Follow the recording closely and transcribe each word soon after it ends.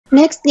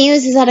Next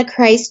news is out of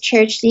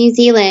Christchurch, New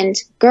Zealand.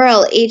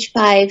 Girl, age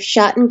 5,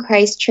 shot in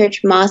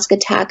Christchurch Mosque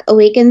attack,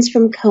 awakens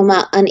from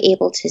coma,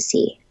 unable to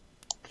see.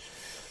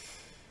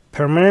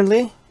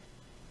 Permanently?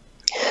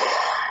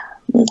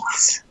 Let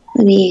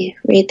me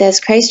read this.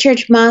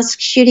 Christchurch Mosque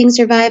shooting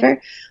survivor,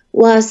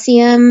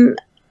 Wasseim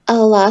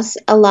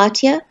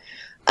Alsati,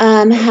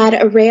 had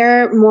a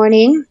rare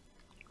morning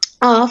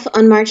off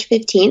on March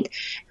 15th,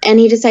 and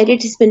he decided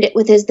to spend it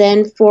with his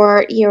then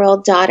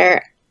 4-year-old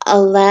daughter,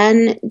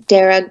 Alen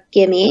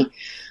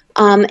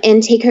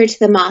and take her to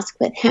the mosque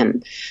with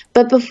him.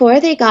 But before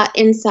they got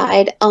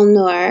inside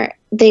Al-Noor,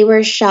 they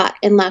were shot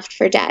and left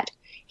for dead.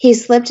 He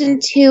slipped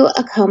into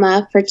a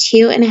coma for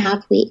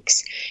 2.5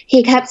 weeks.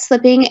 He kept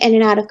slipping in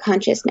and out of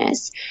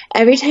consciousness.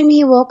 Every time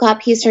he woke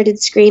up, he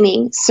started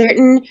screaming,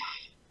 certain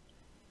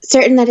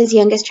that his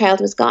youngest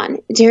child was gone.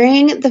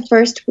 During the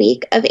first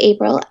week of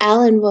April,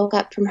 Alen woke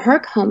up from her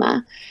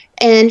coma,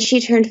 and she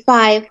turned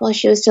 5 while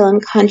she was still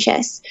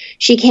unconscious.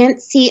 She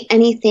can't see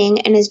anything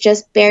and is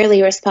just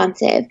barely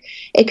responsive.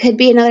 It could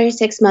be another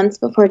 6 months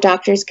before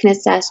doctors can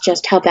assess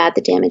just how bad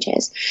the damage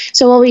is.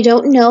 So while we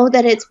don't know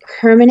that it's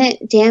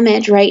permanent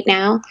damage right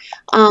now,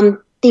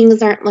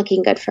 things aren't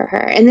looking good for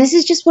her. And this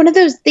is just one of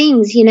those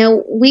things, you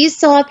know, we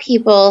saw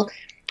people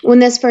when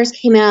this first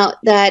came out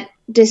that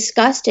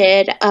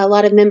disgusted a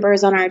lot of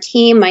members on our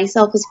team,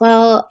 myself as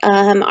well,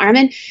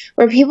 Armin,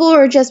 where people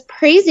were just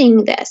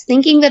praising this,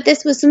 thinking that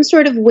this was some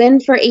sort of win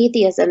for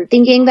atheism,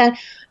 thinking that,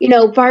 you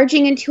know,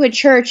 barging into a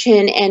church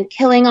and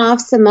killing off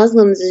some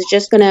Muslims is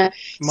just going to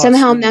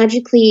somehow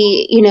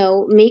magically, you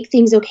know, make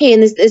things okay.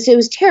 And it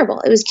was terrible.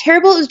 It was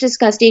terrible. It was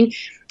disgusting.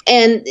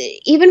 And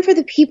even for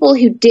the people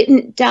who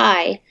didn't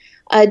die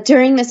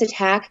during this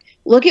attack,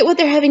 look at what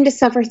they're having to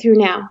suffer through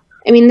now.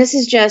 I mean, this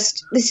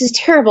is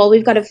terrible.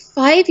 We've got a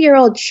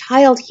 5-year-old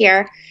child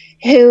here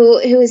who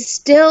is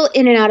still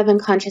in and out of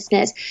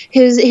unconsciousness,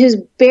 who's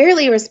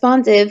barely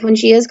responsive when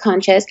she is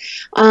conscious,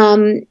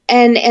 and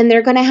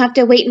they're going to have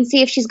to wait and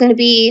see if she's going to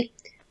be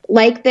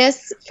like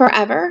this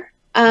forever,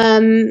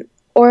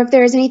 or if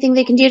there's anything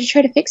they can do to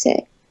try to fix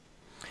it.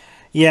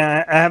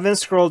 Yeah, I haven't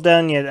scrolled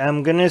down yet.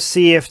 I'm going to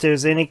see if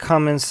there's any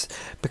comments,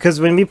 because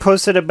when we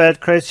posted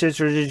about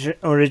Christchurch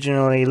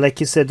originally,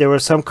 like you said, there were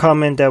some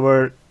comments that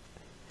were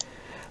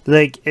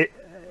like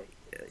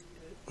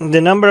the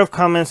number of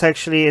comments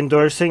actually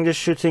endorsing the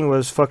shooting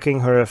was fucking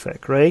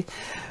horrific, right?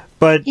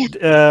 But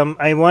yeah.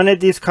 I wanted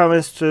these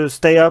comments to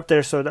stay up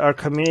there so that our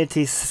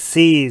community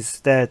sees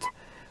that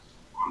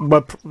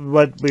what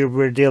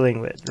we're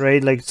dealing with,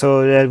 right? Like,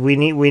 so that we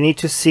need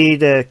to see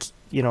the,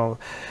 you know,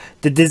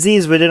 the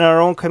disease within our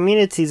own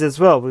communities as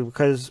well,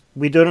 because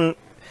we don't.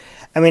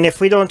 I mean,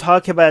 if we don't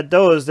talk about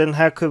those, then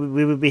how could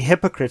we would be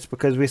hypocrites?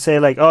 Because we say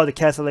like, oh, the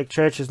Catholic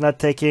Church is not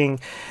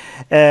taking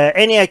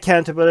any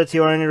accountability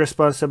or any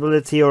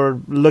responsibility or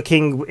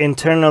looking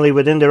internally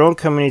within their own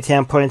community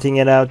and pointing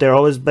it out. They're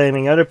always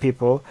blaming other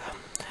people.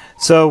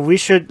 So we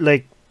should,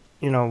 like,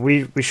 you know,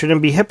 we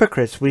shouldn't be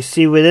hypocrites. We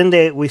saw within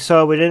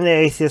the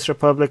Atheist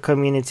Republic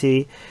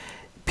community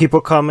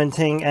people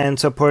commenting and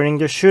supporting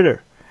the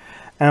shooter.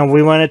 And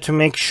we wanted to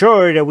make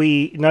sure that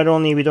we not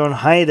only we don't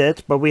hide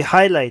it, but we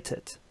highlight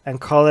it and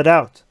call it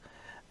out.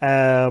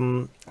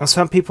 And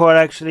some people are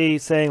actually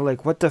saying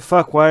like, what the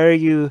fuck, why are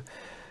you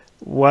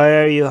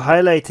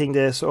highlighting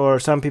this? Or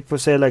some people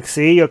say like,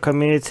 see, your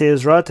community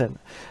is rotten.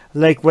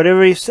 Like,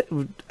 whatever you say,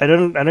 I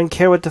don't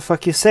care what the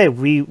fuck you say.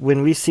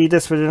 When we see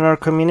this within our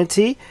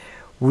community,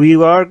 we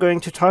are going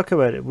to talk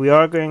about it. We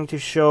are going to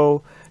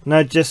show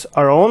not just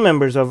our own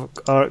members of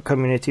our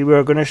community, we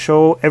are going to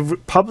show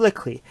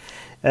publicly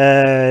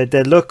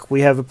that look,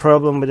 we have a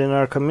problem within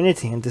our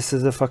community and this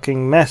is a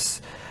fucking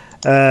mess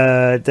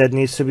that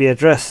needs to be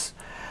addressed.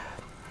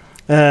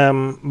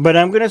 But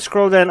I'm gonna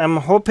scroll down. I'm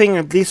hoping,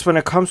 at least when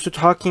it comes to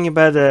talking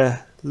about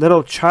a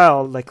little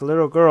child, like a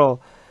little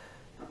girl,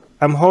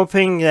 I'm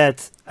hoping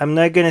that I'm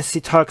not gonna see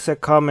toxic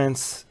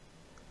comments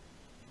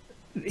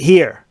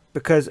here,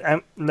 because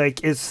I'm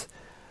like, it's,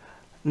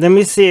 let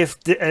me see if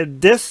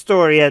this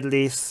story, at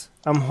least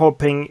I'm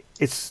hoping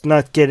it's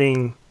not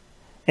getting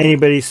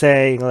anybody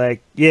saying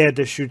like, yeah,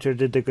 the shooter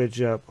did a good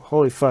job.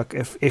 Holy fuck,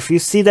 if you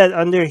see that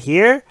under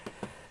here,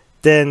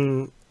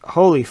 then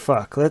holy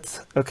fuck. Let's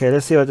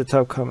see what the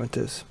top comment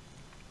is.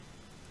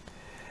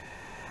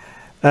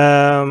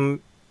 Oh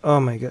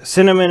my god.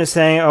 Cinnamon is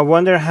saying, I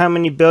wonder how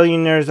many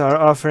billionaires are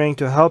offering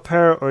to help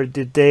her, or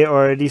did they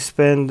already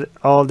spend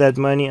all that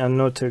money on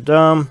Notre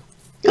Dame?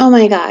 Oh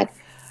my god.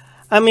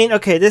 I mean,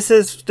 okay, this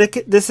is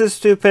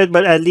stupid,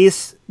 but at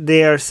least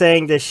they are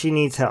saying that she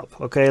needs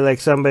help. Okay, like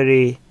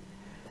somebody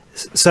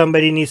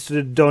needs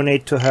to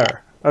donate to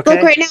her. Okay.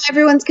 Look, right now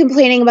everyone's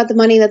complaining about the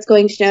money that's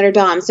going to Notre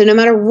Dame. So no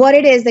matter what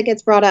it is that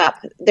gets brought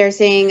up, they're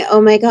saying, oh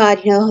my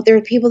god, you know, there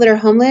are people that are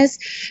homeless.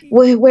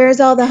 Where's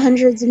all the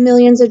hundreds of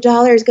millions of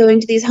dollars going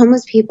to these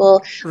homeless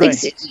people? Like,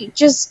 right.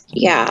 Just,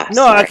 yeah.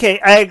 No, sorry. Okay,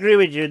 I agree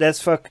with you.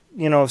 That's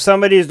you know, if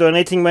somebody is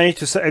donating money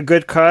to a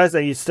good cause,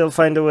 and you still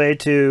find a way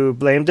to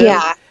blame them.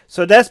 Yeah.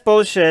 So that's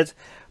bullshit.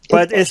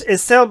 But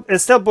it's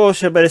still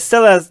bullshit, but it's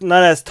still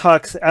not as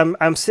toxic. I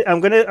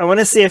want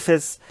to see if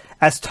it's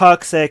as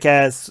toxic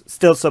as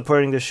still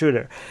supporting the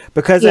shooter.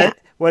 Because Yeah.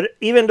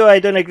 even though I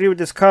don't agree with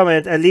this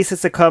comment, at least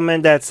it's a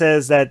comment that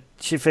says that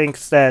she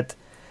thinks that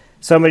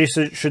somebody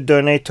should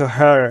donate to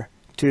her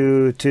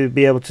to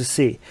be able to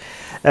see.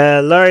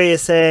 Laurie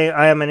is saying,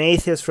 I am an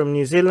atheist from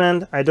New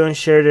Zealand. I don't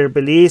share their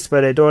beliefs,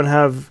 but I do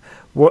have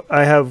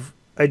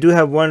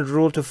one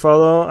rule to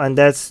follow, and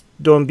that's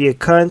don't be a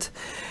cunt.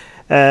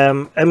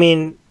 I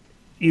mean,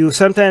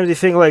 sometimes you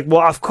think like,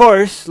 well, of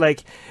course,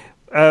 like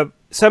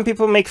some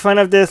people make fun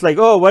of this, like,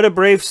 oh, what a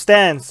brave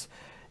stance.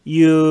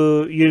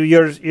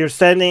 You're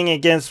standing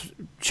against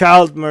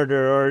child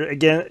murder, or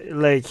against,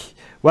 like,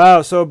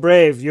 wow, so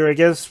brave. You're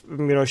against,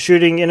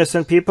 shooting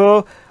innocent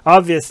people,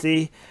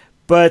 obviously,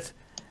 but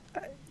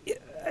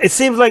it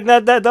seems like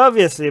not that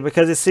obviously,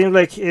 because it seems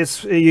like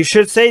you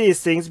should say these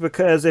things,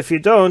 because if you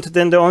don't,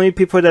 then the only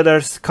people that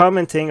are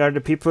commenting are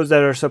the people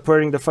that are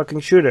supporting the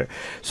fucking shooter.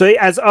 So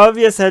as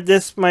obvious as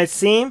this might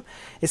seem,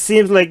 it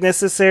seems like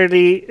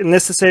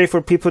necessary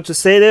for people to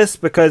say this,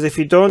 because if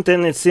you don't,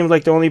 then it seems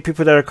like the only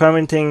people that are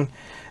commenting,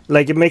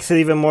 like, it makes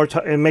it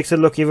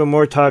look even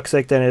more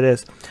toxic than it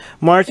is.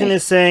 Martin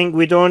is saying,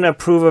 we don't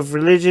approve of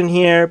religion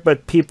here,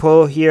 but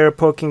people here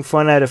poking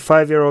fun at a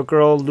 5-year-old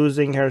girl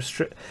losing her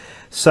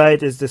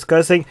sight is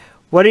disgusting.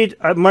 What are you,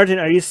 Martin,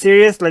 are you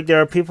serious? Like,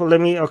 there are people,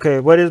 okay,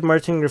 what is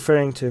Martin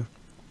referring to?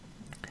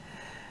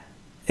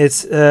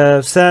 It's,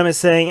 Sam is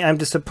saying, I'm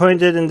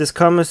disappointed in this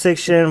comment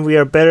section. We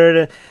are better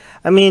than,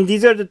 I mean,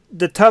 these are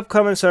the top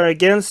comments are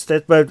against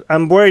it, but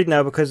I'm worried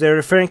now because they're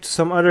referring to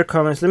some other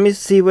comments. Let me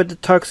see what the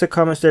toxic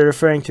comments they're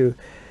referring to.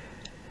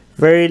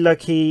 Very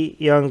lucky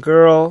young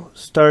girl.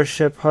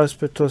 Starship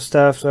Hospital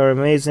staffs are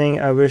amazing.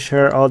 I wish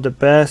her all the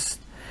best.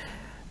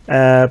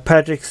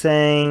 Patrick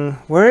saying,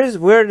 where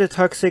are the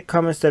toxic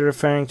comments they're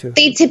referring to?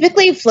 They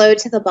typically flow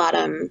to the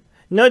bottom.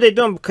 No, they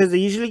don't, because they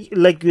usually,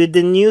 like, with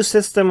the new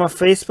system of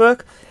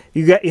Facebook,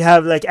 you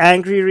have like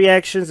angry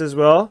reactions as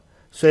well.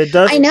 So it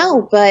does. I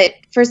know, but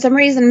for some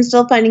reason, I'm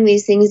still finding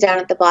these things down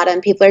at the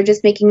bottom. People are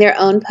just making their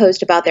own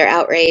post about their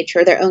outrage,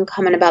 or their own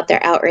comment about their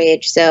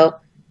outrage. So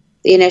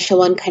the initial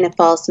one kind of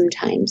falls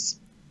sometimes,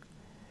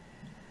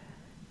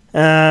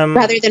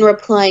 rather than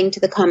replying to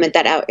the comment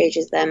that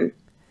outrages them.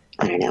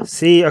 I don't know.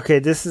 See, okay,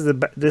 this is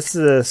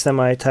a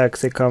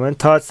semi-toxic comment.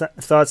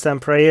 Thoughts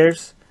and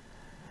prayers.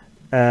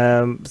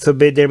 So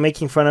they're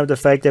making fun of the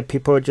fact that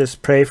people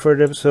just pray for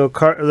them. So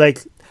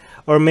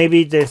or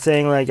maybe they're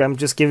saying, like, I'm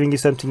just giving you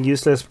something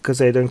useless because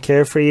I don't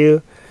care for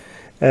you.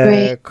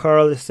 Right.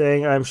 Carl is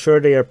saying, I'm sure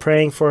they are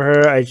praying for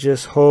her. I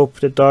just hope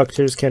the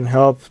doctors can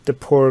help the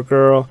poor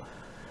girl.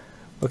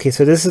 Okay,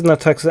 so this is not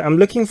toxic. I'm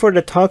looking for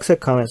the toxic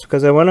comments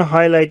because I want to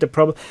highlight the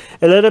problem.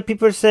 A lot of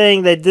people are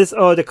saying that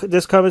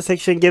this comment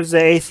section gives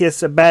the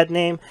atheists a bad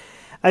name.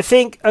 I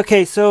think,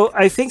 okay, so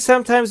I think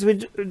sometimes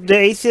with the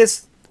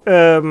atheists,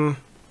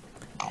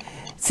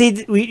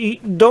 see, we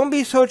don't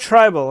be so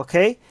tribal,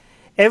 okay?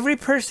 Every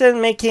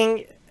person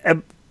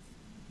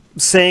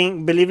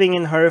believing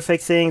in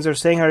horrific things or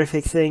saying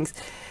horrific things,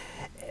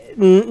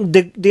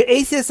 the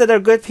atheists that are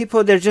good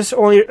people, they're just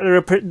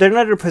they're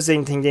not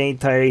representing the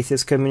entire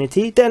atheist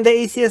community. Then the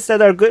atheists that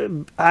are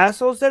good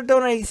assholes, they're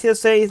not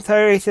atheists, the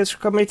entire atheist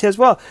community as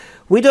well.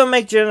 We don't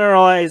make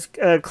generalized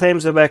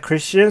claims about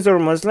Christians or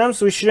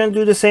Muslims. We shouldn't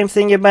do the same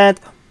thing about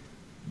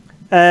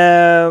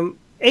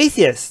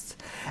atheists.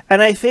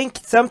 And I think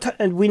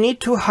sometimes we need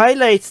to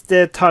highlight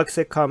the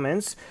toxic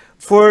comments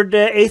for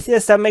the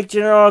atheists that make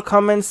general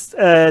comments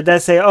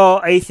that say,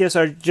 oh, atheists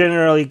are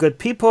generally good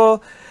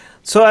people.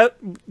 So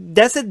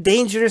that's a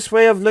dangerous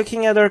way of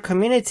looking at our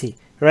community,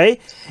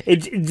 right?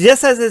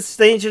 Just as it's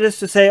dangerous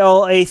to say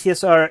all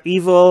atheists are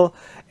evil,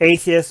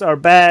 atheists are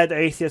bad,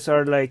 atheists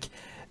are like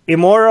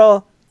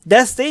immoral.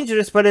 That's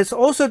dangerous, but it's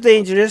also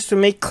dangerous to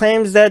make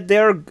claims that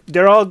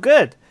they're all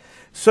good.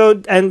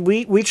 So, and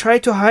we try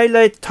to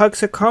highlight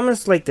toxic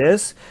comments like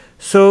this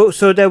so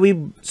that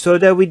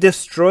we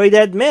destroy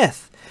that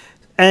myth.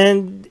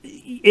 And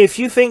if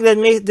you think that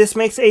this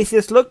makes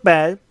atheists look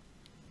bad,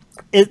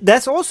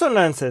 that's also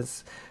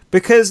nonsense,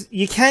 because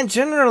you can't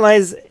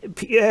generalize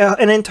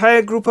an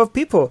entire group of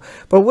people.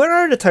 But where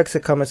are the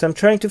toxic comments? I'm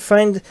trying to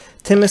find.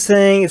 Tim is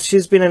saying if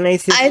she's been an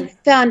atheist. I've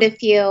found a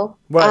few.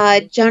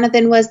 What?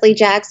 Jonathan Wesley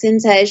Jackson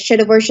says, should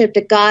have worshipped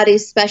a god who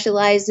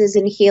specializes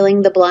in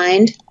healing the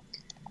blind.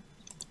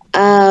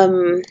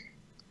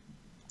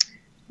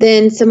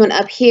 Then someone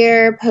up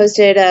here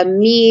posted a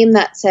meme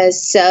that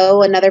says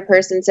so. Another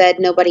person said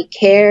nobody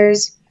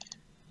cares.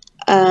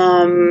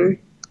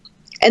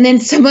 And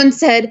then someone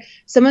said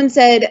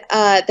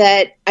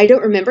that I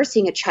don't remember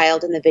seeing a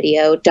child in the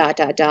video. ... Kind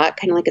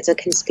of like it's a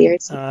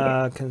conspiracy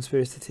theory.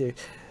 Conspiracy theory.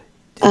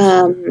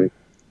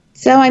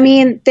 So I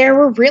mean, there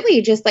were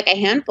really just like a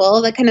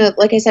handful that kind of,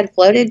 like I said,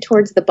 floated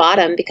towards the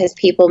bottom because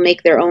people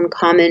make their own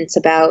comments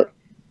about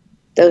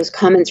those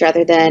comments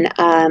rather than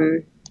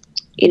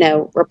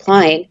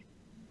replying.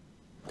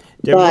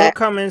 There are more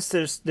comments.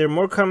 There are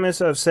more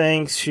comments of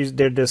saying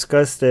they're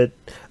disgusted.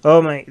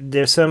 Oh my!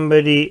 There's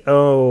somebody.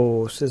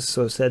 Oh, this is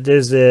so sad.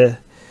 There's a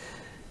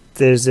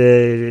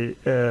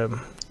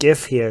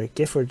GIF here.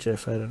 GIF or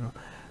GIF? I don't know.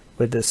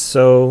 with the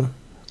so.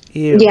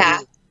 Ew. Yeah.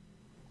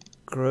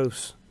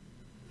 Gross.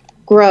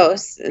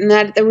 Gross. And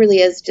that really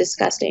is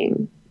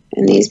disgusting.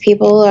 And these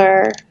people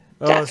are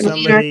Oh,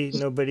 definitely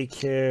nobody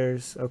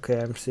cares. Okay,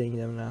 I'm seeing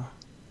them now.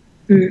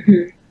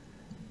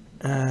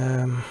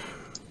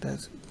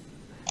 That's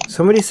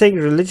somebody saying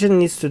religion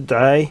needs to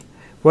die.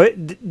 What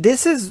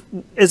this is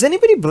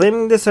anybody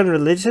blaming this on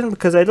religion?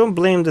 Because I don't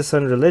blame this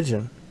on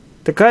religion.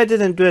 The guy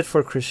didn't do it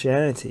for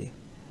Christianity.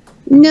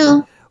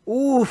 No.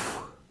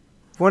 Oof.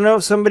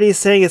 Somebody is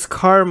saying it's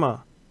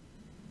karma.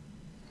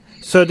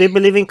 So they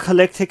believe in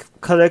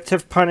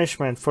collective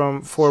punishment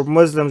for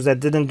Muslims that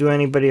didn't do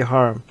anybody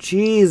harm.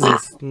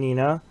 Jesus,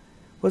 Nina.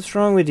 What's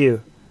wrong with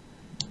you?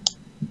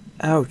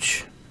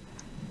 Ouch.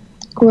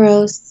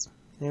 Gross.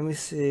 Let me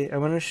see. I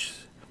want to...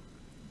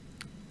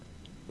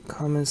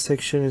 Comment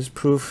section is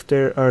proof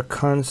there are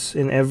cons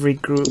in every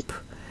group.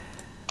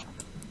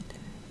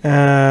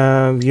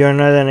 You're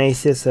not an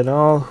atheist at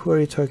all. Who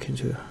are you talking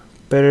to?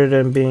 Better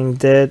than being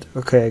dead.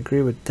 Okay, I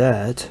agree with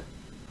that.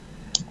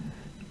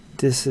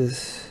 This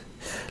is...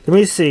 Let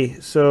me see.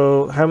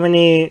 So, how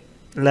many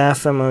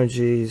laugh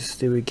emojis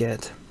did we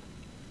get?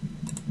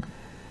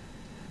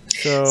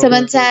 So,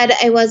 someone said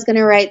I was going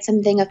to write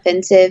something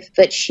offensive,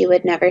 but she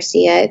would never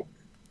see it.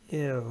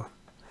 Ew.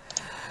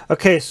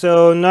 Okay,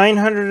 so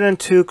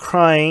 902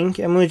 crying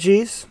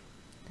emojis.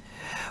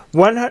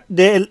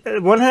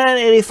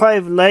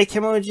 185 like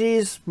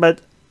emojis,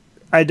 but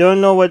I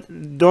don't know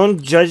what.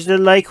 Don't judge the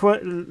like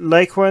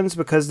ones,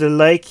 because the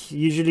like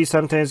usually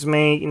sometimes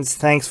means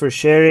thanks for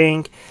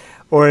sharing,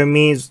 or it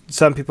means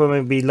some people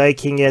may be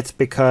liking it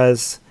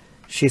because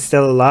she's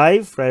still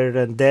alive rather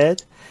than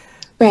dead.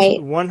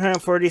 Right.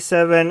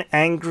 147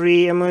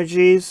 angry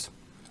emojis.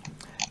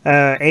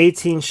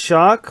 18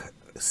 shock.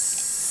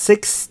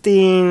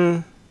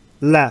 16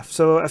 laugh.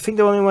 So I think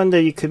the only one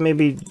that you could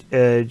maybe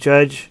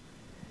judge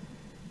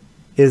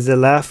is the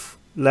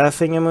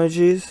laughing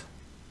emojis,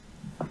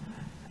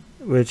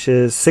 which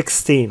is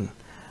 16.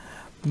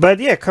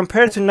 But yeah,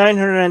 compared to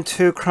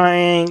 902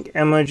 crying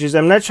emojis,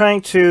 I'm not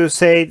trying to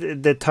say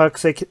the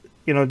toxic,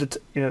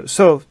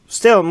 so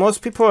still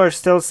most people are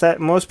still sad.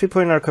 Most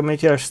people in our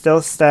community are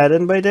still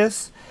saddened by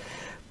this,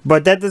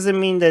 but that doesn't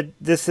mean that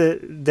this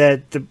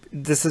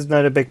is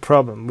not a big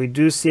problem. We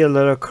do see a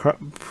lot of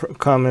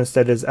comments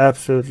that is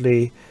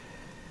absolutely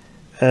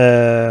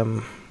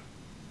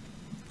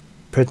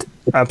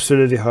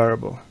absolutely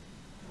horrible.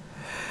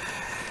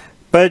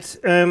 But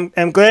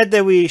I'm glad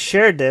that we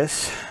shared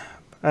this.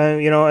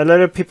 A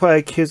lot of people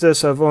accuse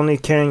us of only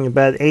caring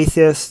about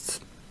atheists.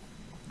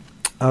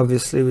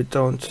 Obviously, we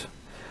don't.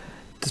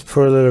 This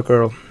poor little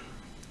girl.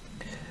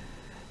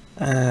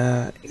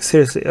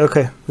 Seriously,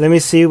 okay. Let me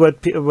see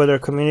what our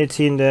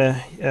community in the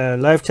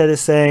live chat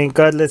is saying.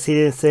 Godless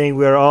Heathen saying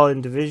we are all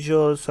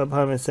individuals.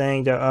 Subham is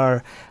saying there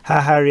are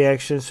haha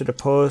reactions to the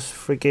post.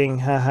 Freaking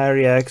haha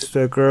reacts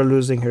to a girl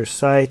losing her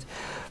sight.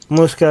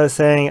 Muska is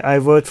saying I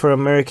vote for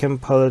American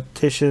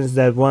politicians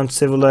that want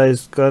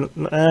civilized gun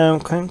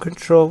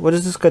control. What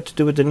does this got to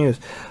do with the news?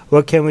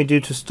 What can we do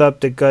to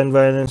stop the gun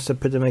violence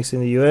epidemics in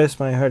the U.S.?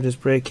 My heart is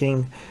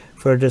breaking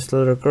for this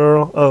little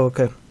girl. Oh,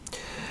 okay.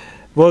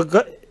 Well,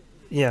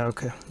 yeah,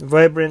 okay.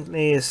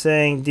 Vibrantly is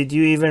saying, did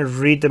you even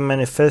read the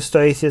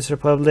manifesto, Atheist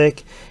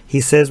Republic?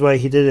 He says why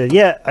he did it.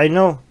 Yeah, I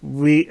know.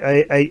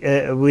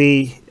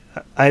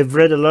 I've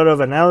read a lot of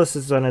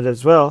analysis on it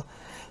as well.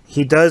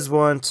 He does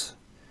want...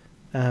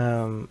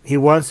 he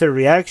wants a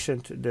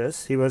reaction to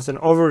this. He wants an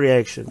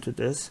overreaction to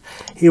this.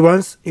 He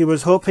was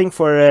hoping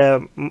for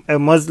a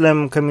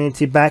Muslim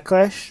community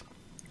backlash.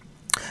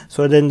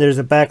 So then there's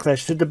a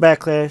backlash to the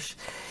backlash.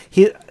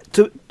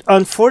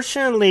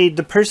 Unfortunately,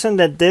 the person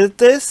that did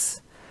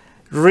this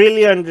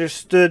really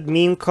understood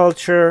meme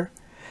culture.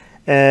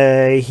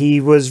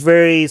 He was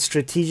very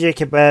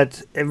strategic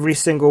about every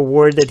single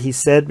word that he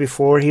said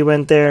before he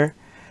went there.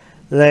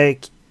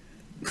 Like,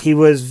 he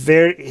was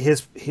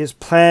his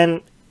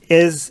plan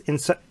is in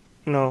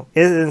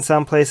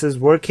some places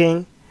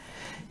working.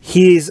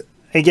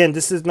 Again,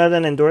 this is not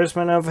an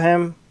endorsement of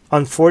him.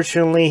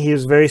 Unfortunately, he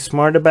was very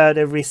smart about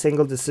every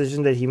single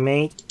decision that he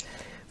made.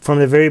 From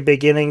the very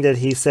beginning that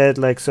he said,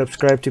 like,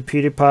 subscribe to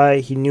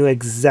PewDiePie, he knew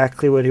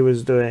exactly what he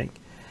was doing.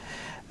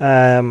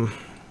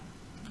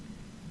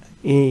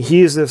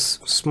 He is a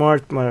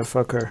smart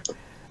motherfucker,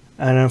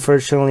 and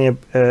unfortunately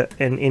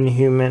an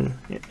inhumane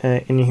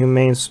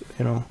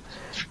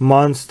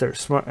monster,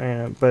 smart,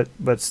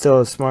 but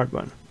still a smart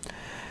one.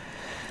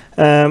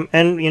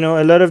 And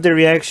a lot of the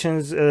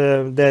reactions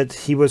that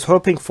he was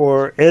hoping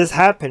for is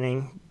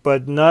happening,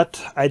 but not.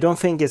 I don't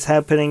think it's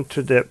happening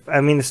to the.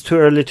 I mean, it's too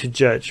early to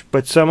judge.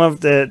 But some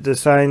of the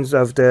signs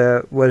of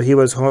what he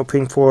was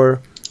hoping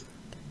for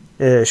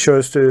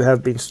shows to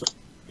have been,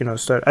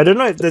 started. I don't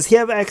know. Does he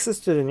have access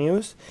to the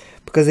news?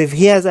 Because if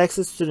he has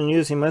access to the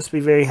news, he must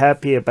be very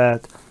happy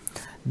about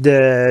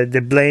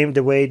the blame,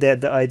 the way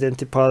that the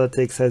identity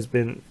politics has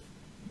been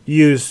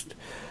used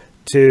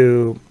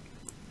to,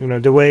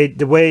 the way,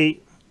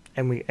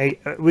 and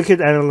we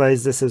could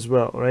analyze this as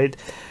well, right?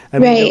 I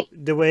mean, Right.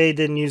 the way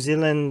the New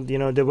Zealand, you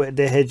know, the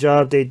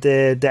hijab they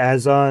did, the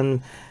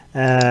azan,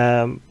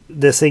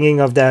 the singing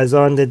of the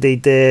azan that they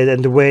did,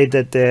 and the way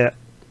that the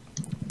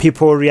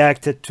people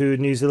reacted to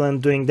New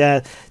Zealand doing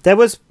that, that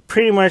was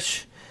pretty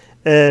much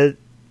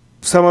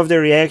some of the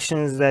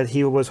reactions that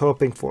he was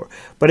hoping for.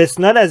 But it's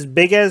not as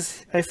big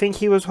as I think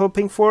he was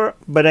hoping for,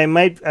 but it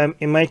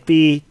might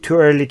be too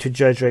early to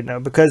judge right now,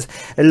 because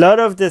a lot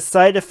of the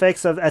side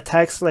effects of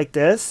attacks like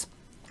this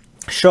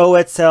show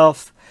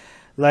itself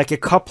like a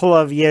couple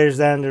of years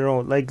down the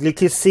road. Like you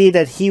can see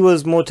that he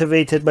was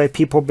motivated by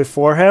people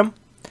before him.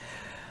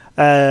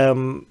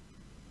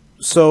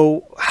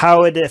 So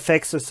how it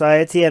affects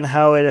society and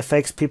how it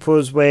affects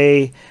people's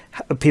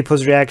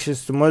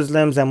reactions to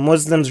Muslims and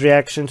Muslims'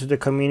 reaction to the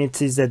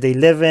communities that they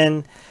live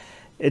in.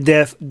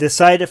 The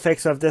side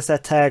effects of this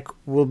attack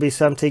will be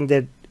something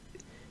that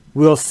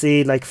we'll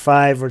see like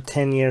 5 or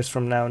 10 years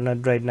from now,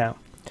 not right now.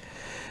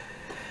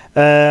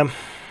 Yeah,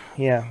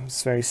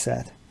 it's very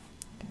sad.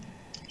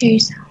 Very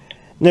sad.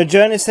 No,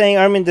 John is saying,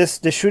 Armin,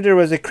 the shooter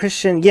was a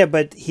Christian. Yeah,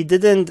 but he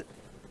didn't.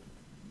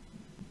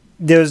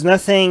 There was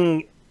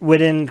nothing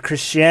within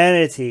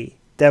Christianity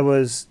that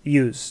was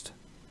used.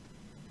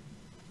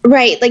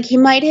 Right, like he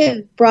might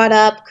have brought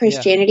up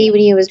Christianity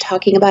when he was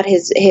talking about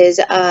his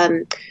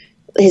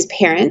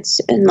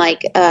parents, and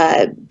like,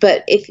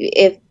 but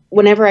if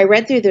whenever I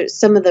read through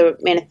some of the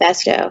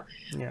manifesto,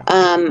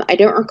 I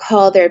don't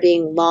recall there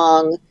being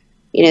long,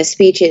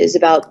 speeches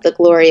about the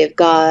glory of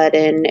God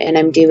and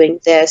I'm doing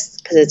this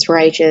because it's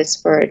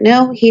righteous.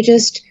 No, he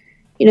just,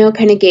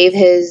 kind of gave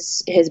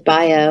his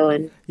bio.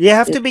 And you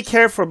have to be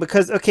careful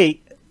because, okay,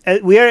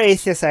 we are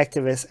atheist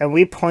activists and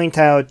we point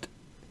out,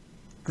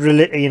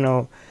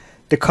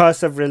 the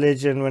cost of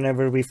religion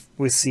whenever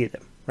we see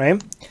them,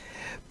 right?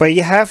 But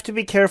you have to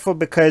be careful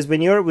because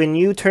when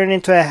you turn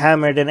into a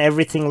hammer, then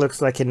everything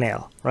looks like a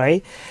nail,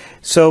 right?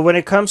 So when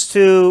it comes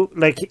to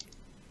like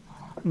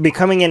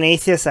becoming an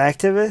atheist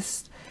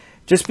activist,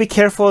 just be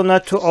careful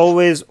not to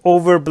always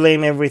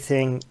overblame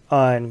everything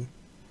on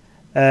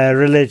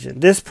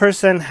religion. This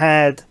person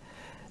had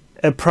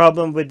a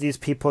problem with these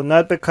people,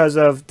 not because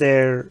of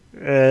their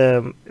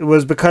it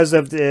was because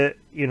of the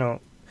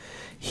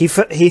he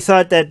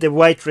thought that the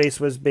white race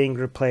was being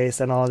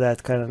replaced and all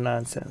that kind of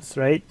nonsense,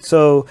 right?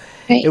 So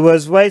it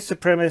was white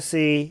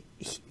supremacy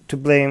to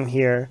blame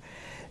here,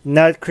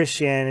 not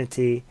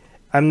Christianity.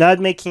 I'm not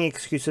making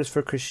excuses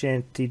for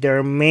Christianity. There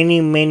are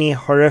many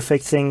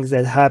horrific things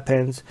that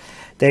happens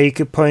that you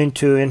could point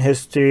to in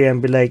history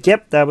and be like,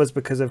 yep, that was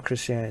because of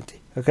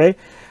Christianity. Okay?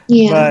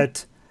 Yeah.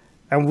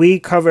 And we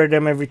cover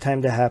them every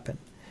time they happen.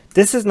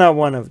 This is not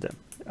one of them.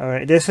 All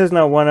right? This is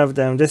not one of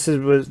them. This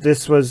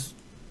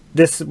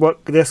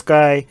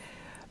guy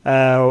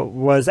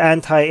was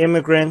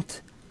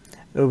anti-immigrant.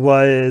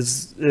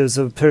 Was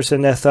a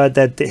person that thought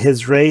that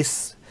his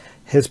race,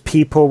 his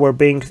people were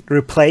being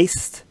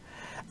replaced,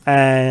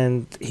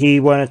 and he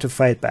wanted to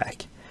fight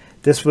back.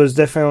 This was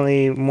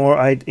definitely more,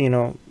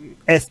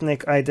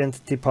 ethnic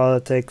identity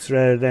politics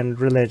rather than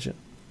religion.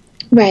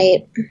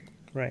 Right.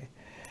 Right.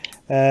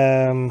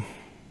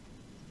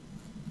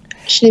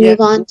 Should we move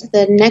on to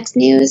the next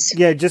news?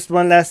 Yeah, just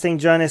one last thing.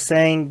 John is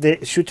saying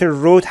the shooter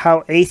wrote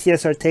how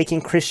atheists are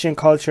taking Christian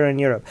culture in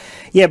Europe.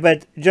 Yeah,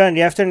 but John,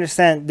 you have to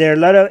understand there are a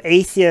lot of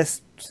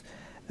atheists,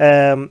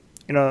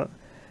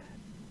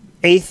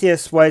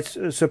 atheist white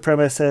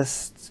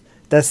supremacists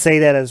that say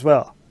that as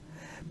well,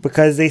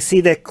 because they see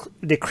the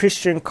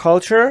Christian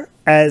culture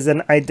as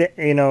an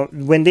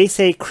when they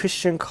say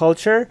Christian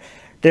culture,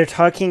 they're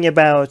talking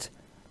about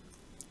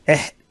a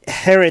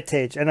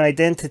heritage, an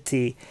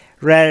identity,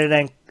 rather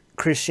than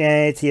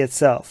Christianity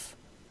itself,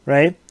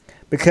 right?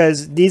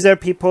 Because these are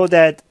people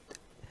that,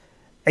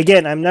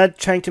 again, I'm not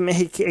trying to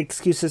make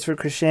excuses for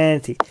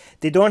Christianity.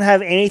 They don't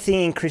have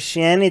anything in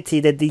Christianity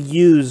that they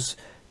use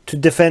to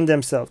defend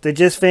themselves. They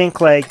just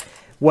think like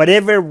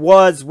whatever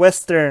was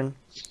Western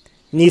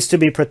needs to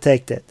be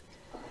protected.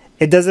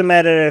 It doesn't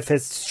matter if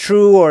it's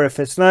true or if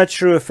it's not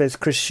true, if it's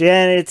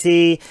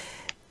Christianity.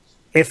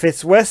 If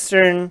it's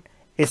Western,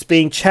 it's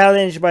being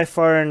challenged by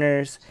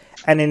foreigners,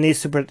 and it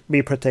needs to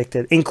be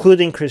protected,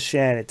 including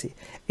Christianity,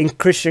 in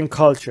Christian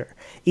culture.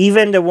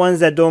 Even the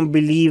ones that don't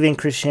believe in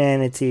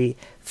Christianity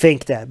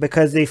think that,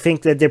 because they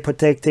think that they're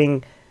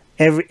protecting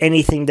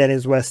anything that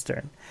is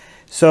Western.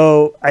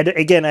 So, I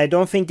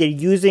don't think they're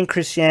using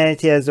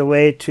Christianity as a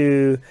way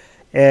to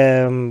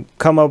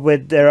come up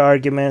with their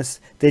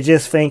arguments. They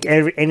just think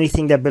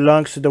anything that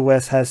belongs to the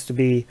West has to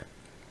be...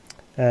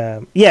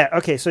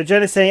 okay, so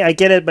Jen is saying, I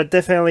get it, but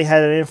definitely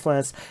had an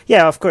influence.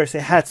 Yeah, of course,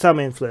 it had some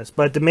influence,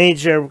 but the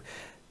major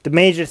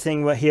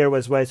thing here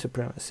was white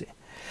supremacy.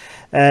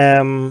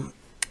 And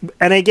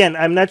again,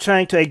 I'm not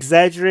trying to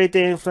exaggerate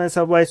the influence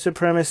of white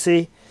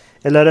supremacy.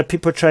 A lot of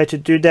people try to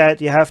do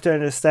that. You have to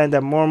understand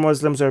that more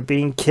Muslims are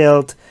being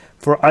killed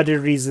for other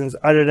reasons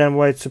other than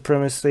white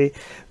supremacy.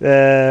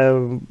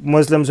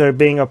 Muslims are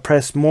being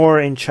oppressed more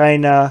in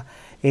China,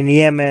 in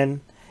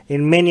Yemen,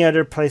 in many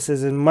other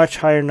places in much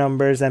higher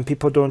numbers, and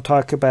people don't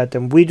talk about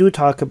them. We do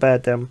talk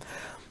about them,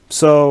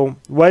 So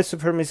white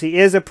supremacy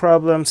is a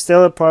problem,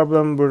 still a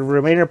problem, will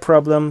remain a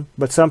problem,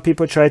 but some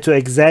people try to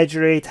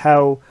exaggerate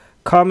how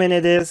common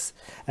it is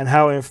and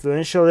how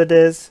influential it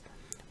is.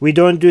 We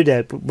don't do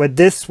that, but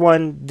this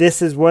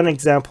is one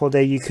example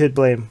that you could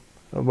blame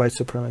white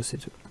supremacy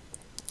to.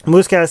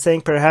 Muska is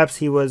saying perhaps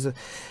he was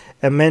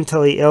a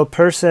mentally ill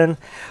person.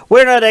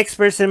 We're not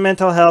experts in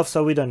mental health,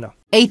 so we don't know.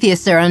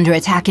 Atheists are under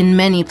attack in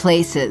many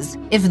places.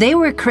 If they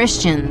were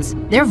Christians,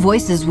 their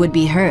voices would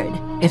be heard.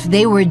 If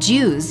they were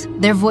Jews,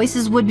 their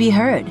voices would be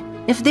heard.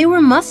 If they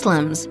were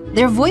Muslims,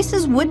 their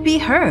voices would be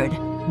heard.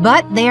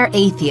 But they are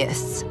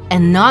atheists,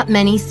 and not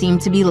many seem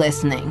to be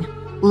listening.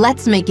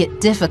 Let's make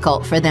it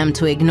difficult for them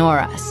to ignore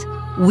us.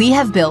 We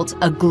have built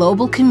a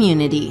global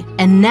community,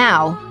 and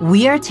now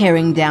we are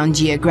tearing down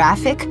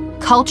geographic,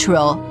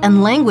 cultural,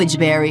 and language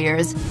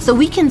barriers so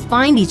we can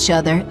find each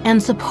other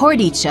and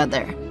support each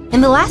other.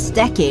 In the last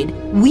decade,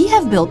 we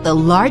have built the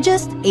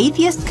largest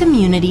atheist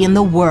community in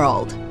the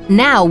world.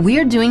 Now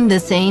we're doing the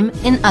same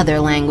in other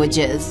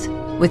languages.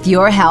 With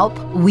your help,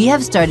 we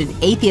have started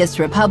Atheist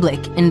Republic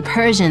in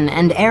Persian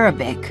and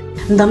Arabic.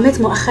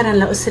 انضميت مؤخراً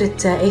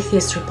لأسرة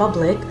Atheist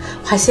Republic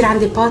وحيصير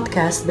عندي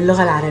بودكاست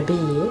باللغة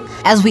العربية.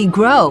 As we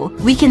grow,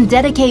 we can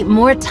dedicate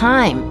more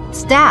time,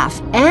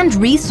 staff, and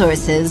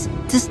resources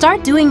to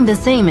start doing the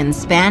same in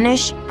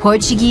Spanish,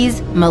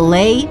 Portuguese,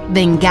 Malay,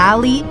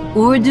 Bengali,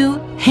 Urdu,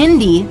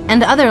 Hindi,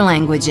 and other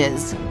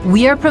languages.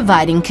 We are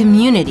providing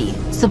community,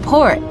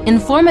 support,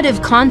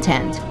 informative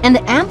content, and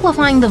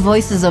amplifying the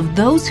voices of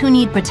those who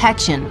need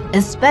protection,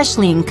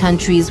 especially in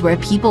countries where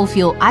people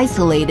feel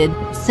isolated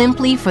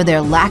simply for their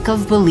lack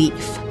of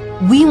belief.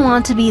 We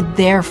want to be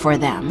there for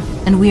them,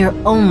 and we are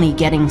only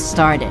getting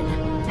started.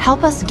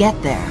 Help us get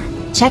there.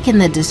 Check in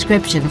the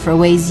description for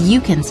ways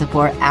you can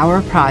support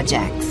our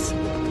projects.